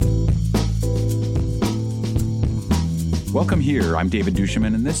Welcome here. I'm David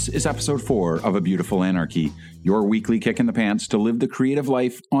Duchemin, and this is episode 4 of A Beautiful Anarchy, your weekly kick in the pants to live the creative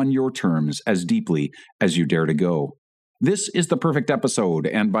life on your terms as deeply as you dare to go. This is the perfect episode,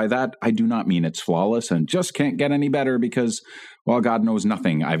 and by that, I do not mean it's flawless and just can't get any better because, well, God knows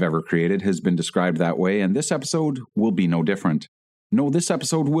nothing I've ever created has been described that way, and this episode will be no different. No, this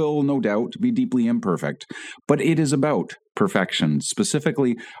episode will, no doubt, be deeply imperfect, but it is about perfection,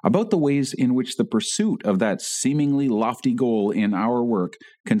 specifically about the ways in which the pursuit of that seemingly lofty goal in our work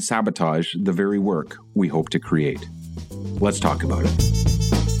can sabotage the very work we hope to create. Let's talk about it.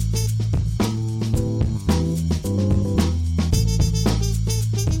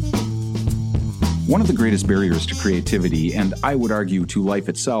 One of the greatest barriers to creativity, and I would argue to life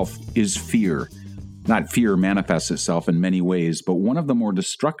itself, is fear. That fear manifests itself in many ways, but one of the more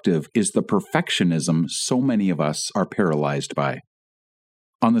destructive is the perfectionism so many of us are paralyzed by.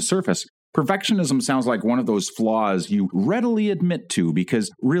 On the surface, perfectionism sounds like one of those flaws you readily admit to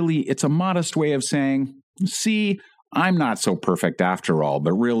because really it's a modest way of saying, see, I'm not so perfect after all,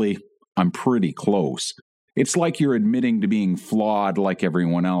 but really, I'm pretty close. It's like you're admitting to being flawed like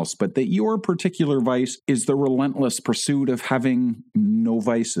everyone else, but that your particular vice is the relentless pursuit of having no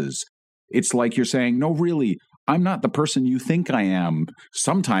vices. It's like you're saying, no, really, I'm not the person you think I am.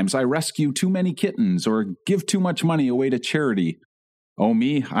 Sometimes I rescue too many kittens or give too much money away to charity. Oh,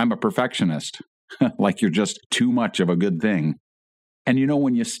 me, I'm a perfectionist. Like you're just too much of a good thing. And you know,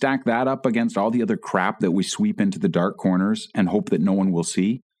 when you stack that up against all the other crap that we sweep into the dark corners and hope that no one will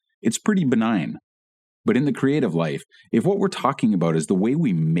see, it's pretty benign. But in the creative life, if what we're talking about is the way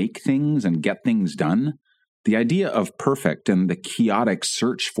we make things and get things done, the idea of perfect and the quixotic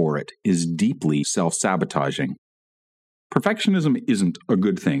search for it is deeply self-sabotaging. Perfectionism isn't a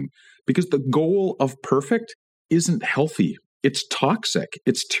good thing because the goal of perfect isn't healthy. It's toxic.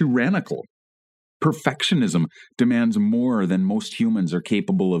 It's tyrannical. Perfectionism demands more than most humans are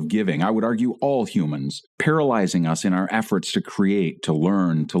capable of giving. I would argue all humans, paralyzing us in our efforts to create, to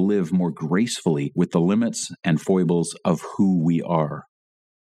learn, to live more gracefully with the limits and foibles of who we are.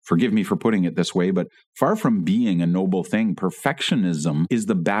 Forgive me for putting it this way, but far from being a noble thing, perfectionism is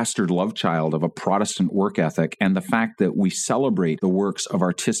the bastard love child of a Protestant work ethic and the fact that we celebrate the works of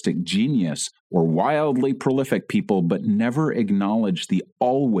artistic genius or wildly prolific people, but never acknowledge the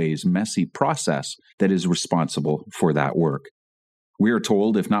always messy process that is responsible for that work. We are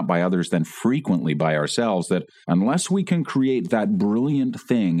told, if not by others, then frequently by ourselves, that unless we can create that brilliant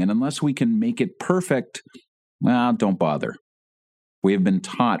thing and unless we can make it perfect, well, don't bother. We have been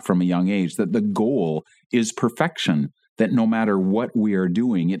taught from a young age that the goal is perfection, that no matter what we are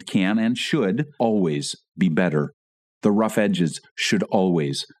doing, it can and should always be better. The rough edges should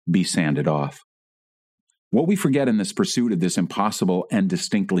always be sanded off. What we forget in this pursuit of this impossible and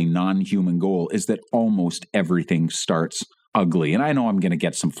distinctly non-human goal is that almost everything starts ugly. And I know I'm going to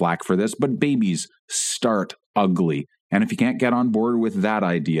get some flack for this, but babies start ugly. And if you can't get on board with that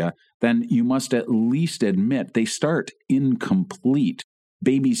idea, then you must at least admit they start incomplete.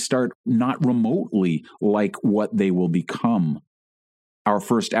 Babies start not remotely like what they will become. Our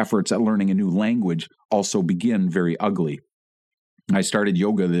first efforts at learning a new language also begin very ugly. I started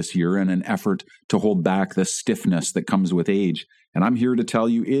yoga this year in an effort to hold back the stiffness that comes with age, and I'm here to tell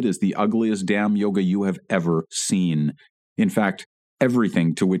you it is the ugliest damn yoga you have ever seen. In fact,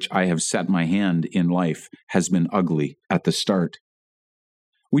 everything to which I have set my hand in life has been ugly at the start.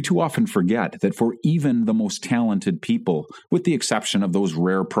 We too often forget that for even the most talented people, with the exception of those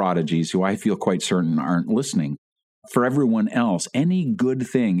rare prodigies who I feel quite certain aren't listening, for everyone else, any good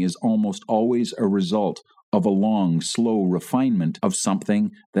thing is almost always a result of a long, slow refinement of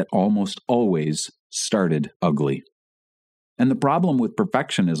something that almost always started ugly. And the problem with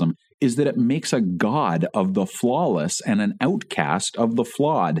perfectionism is that it makes a god of the flawless and an outcast of the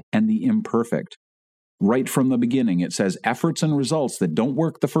flawed and the imperfect. Right from the beginning, it says efforts and results that don't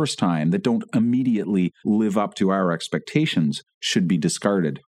work the first time, that don't immediately live up to our expectations, should be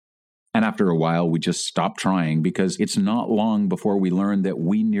discarded. And after a while, we just stop trying because it's not long before we learn that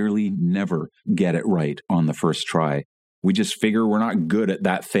we nearly never get it right on the first try. We just figure we're not good at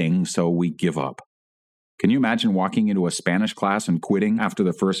that thing, so we give up. Can you imagine walking into a Spanish class and quitting after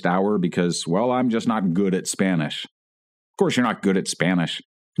the first hour because, well, I'm just not good at Spanish? Of course, you're not good at Spanish.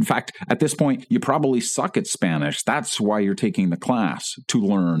 In fact, at this point, you probably suck at Spanish. That's why you're taking the class, to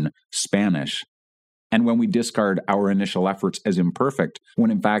learn Spanish. And when we discard our initial efforts as imperfect, when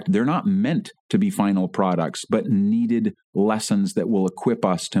in fact they're not meant to be final products, but needed lessons that will equip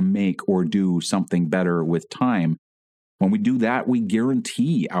us to make or do something better with time, when we do that, we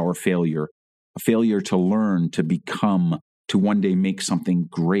guarantee our failure. A failure to learn, to become, to one day make something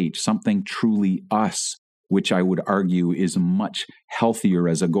great, something truly us, which I would argue is much healthier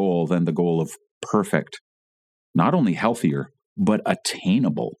as a goal than the goal of perfect. Not only healthier, but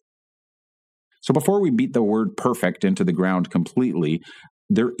attainable. So before we beat the word perfect into the ground completely,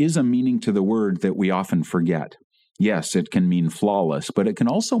 there is a meaning to the word that we often forget. Yes, it can mean flawless, but it can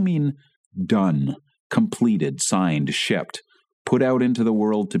also mean done, completed, signed, shipped, put out into the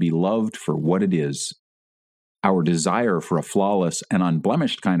world to be loved for what it is. Our desire for a flawless and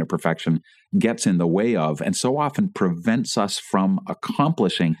unblemished kind of perfection gets in the way of, and so often prevents us from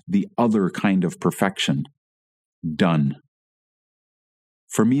accomplishing the other kind of perfection. Done.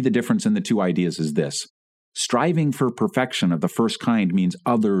 For me, the difference in the two ideas is this. Striving for perfection of the first kind means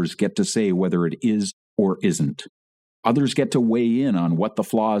others get to say whether it is or isn't. Others get to weigh in on what the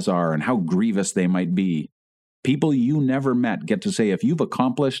flaws are and how grievous they might be. People you never met get to say if you've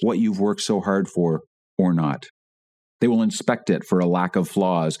accomplished what you've worked so hard for or not. They will inspect it for a lack of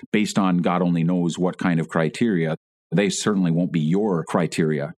flaws based on God only knows what kind of criteria. They certainly won't be your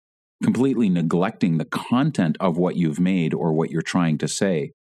criteria, completely neglecting the content of what you've made or what you're trying to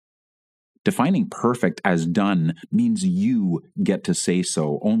say. Defining perfect as done means you get to say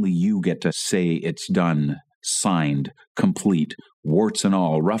so. Only you get to say it's done, signed, complete, warts and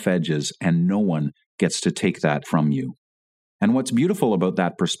all, rough edges, and no one gets to take that from you. And what's beautiful about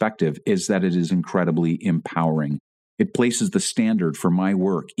that perspective is that it is incredibly empowering. It places the standard for my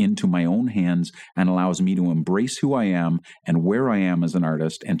work into my own hands and allows me to embrace who I am and where I am as an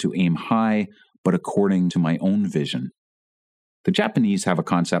artist and to aim high, but according to my own vision. The Japanese have a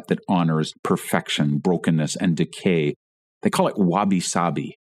concept that honors perfection, brokenness, and decay. They call it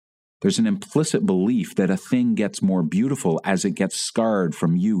wabi-sabi. There's an implicit belief that a thing gets more beautiful as it gets scarred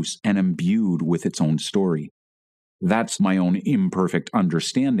from use and imbued with its own story. That's my own imperfect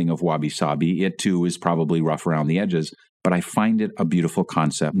understanding of wabi-sabi. It too is probably rough around the edges, but I find it a beautiful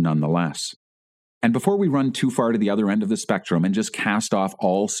concept nonetheless. And before we run too far to the other end of the spectrum and just cast off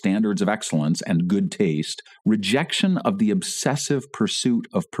all standards of excellence and good taste, rejection of the obsessive pursuit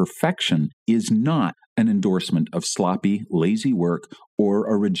of perfection is not an endorsement of sloppy, lazy work or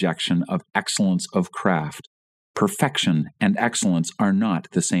a rejection of excellence of craft. Perfection and excellence are not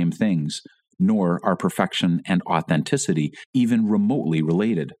the same things, nor are perfection and authenticity even remotely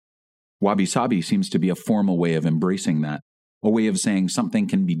related. Wabi-sabi seems to be a formal way of embracing that. A way of saying something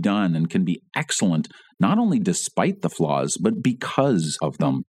can be done and can be excellent, not only despite the flaws, but because of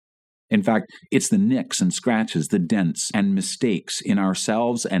them. In fact, it's the nicks and scratches, the dents and mistakes in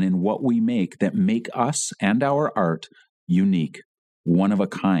ourselves and in what we make that make us and our art unique, one of a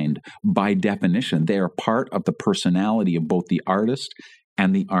kind. By definition, they are part of the personality of both the artist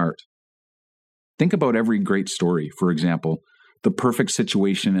and the art. Think about every great story, for example. The perfect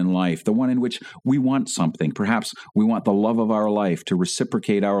situation in life, the one in which we want something. Perhaps we want the love of our life to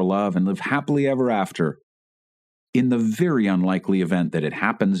reciprocate our love and live happily ever after. In the very unlikely event that it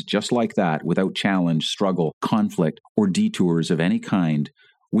happens just like that, without challenge, struggle, conflict, or detours of any kind,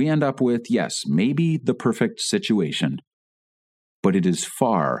 we end up with, yes, maybe the perfect situation. But it is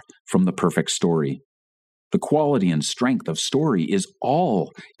far from the perfect story. The quality and strength of story is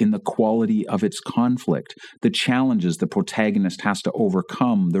all in the quality of its conflict, the challenges the protagonist has to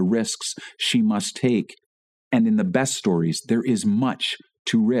overcome, the risks she must take. And in the best stories, there is much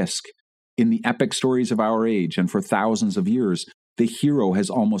to risk. In the epic stories of our age and for thousands of years, the hero has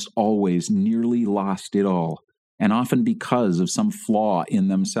almost always nearly lost it all, and often because of some flaw in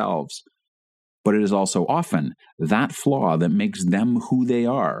themselves. But it is also often that flaw that makes them who they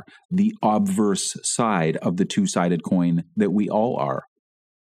are, the obverse side of the two-sided coin that we all are.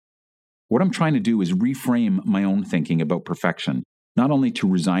 What I'm trying to do is reframe my own thinking about perfection, not only to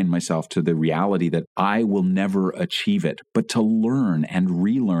resign myself to the reality that I will never achieve it, but to learn and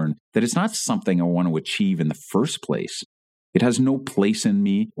relearn that it's not something I want to achieve in the first place. It has no place in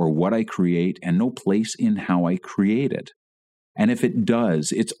me or what I create, and no place in how I create it. And if it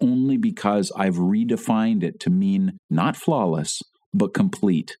does, it's only because I've redefined it to mean not flawless, but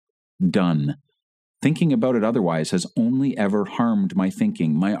complete, done. Thinking about it otherwise has only ever harmed my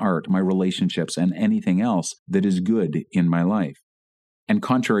thinking, my art, my relationships, and anything else that is good in my life. And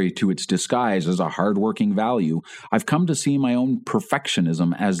contrary to its disguise as a hardworking value, I've come to see my own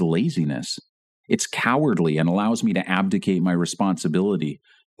perfectionism as laziness. It's cowardly and allows me to abdicate my responsibility,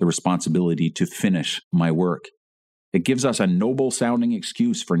 the responsibility to finish my work. It gives us a noble-sounding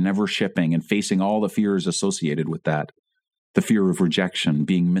excuse for never shipping and facing all the fears associated with that. The fear of rejection,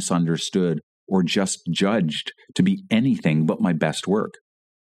 being misunderstood, or just judged to be anything but my best work.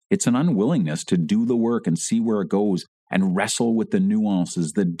 It's an unwillingness to do the work and see where it goes and wrestle with the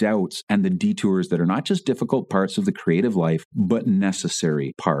nuances, the doubts, and the detours that are not just difficult parts of the creative life, but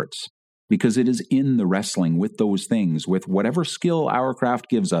necessary parts. because it is in the wrestling with those things, with whatever skill our craft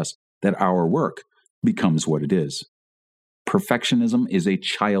gives us, that our work becomes what it is. Perfectionism is a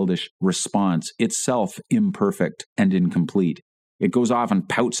childish response, itself imperfect and incomplete. It goes off and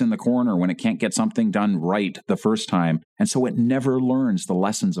pouts in the corner when it can't get something done right the first time, and so it never learns the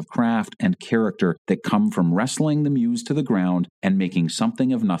lessons of craft and character that come from wrestling the muse to the ground and making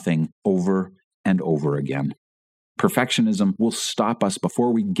something of nothing over and over again. Perfectionism will stop us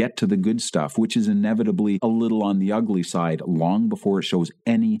before we get to the good stuff, which is inevitably a little on the ugly side long before it shows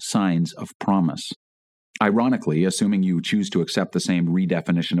any signs of promise. Ironically, assuming you choose to accept the same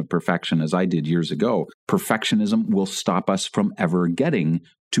redefinition of perfection as I did years ago, perfectionism will stop us from ever getting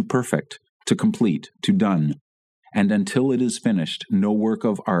to perfect, to complete, to done. And until it is finished, no work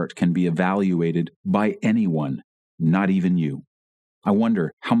of art can be evaluated by anyone, not even you. I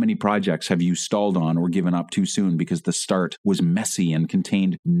wonder, how many projects have you stalled on or given up too soon because the start was messy and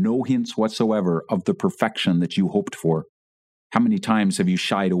contained no hints whatsoever of the perfection that you hoped for? How many times have you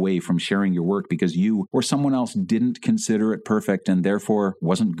shied away from sharing your work because you or someone else didn't consider it perfect and therefore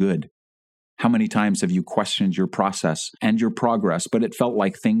wasn't good? How many times have you questioned your process and your progress, but it felt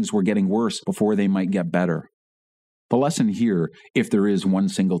like things were getting worse before they might get better? The lesson here, if there is one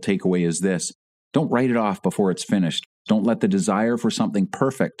single takeaway, is this: don't write it off before it's finished. Don't let the desire for something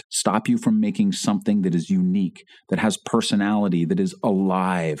perfect stop you from making something that is unique, that has personality, that is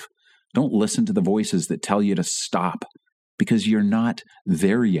alive. Don't listen to the voices that tell you to stop, because you're not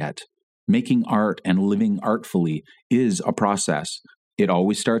there yet. Making art and living artfully is a process. It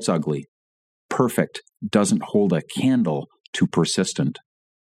always starts ugly. Perfect doesn't hold a candle to persistent.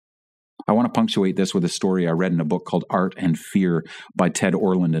 I want to punctuate this with a story I read in a book called Art and Fear by Ted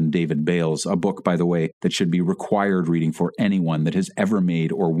Orland and David Bales, a book, by the way, that should be required reading for anyone that has ever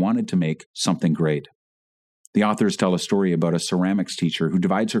made or wanted to make something great. The authors tell a story about a ceramics teacher who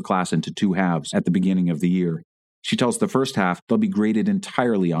divides her class into two halves at the beginning of the year. She tells the first half they'll be graded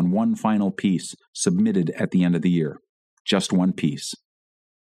entirely on one final piece submitted at the end of the year. Just one piece.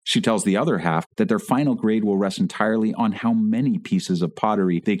 She tells the other half that their final grade will rest entirely on how many pieces of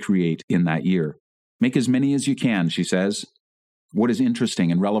pottery they create in that year. Make as many as you can, she says. What is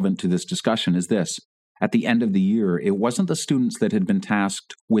interesting and relevant to this discussion is this. At the end of the year, it wasn't the students that had been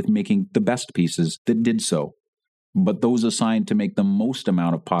tasked with making the best pieces that did so, but those assigned to make the most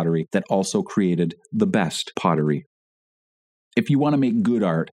amount of pottery that also created the best pottery. If you want to make good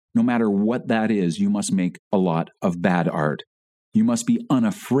art, no matter what that is, you must make a lot of bad art. You must be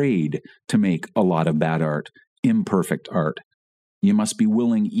unafraid to make a lot of bad art, imperfect art. You must be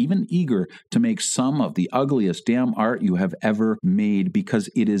willing, even eager, to make some of the ugliest damn art you have ever made, because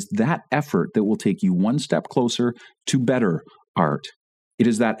it is that effort that will take you one step closer to better art. It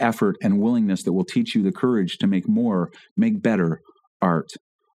is that effort and willingness that will teach you the courage to make more, make better art.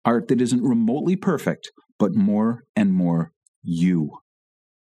 Art that isn't remotely perfect, but more and more you.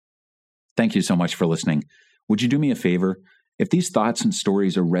 Thank you so much for listening. Would you do me a favor? If these thoughts and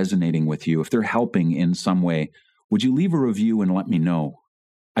stories are resonating with you, if they're helping in some way, would you leave a review and let me know?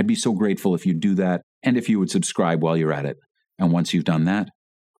 I'd be so grateful if you'd do that, and if you would subscribe while you're at it. And once you've done that,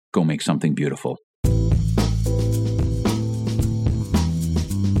 go make something beautiful.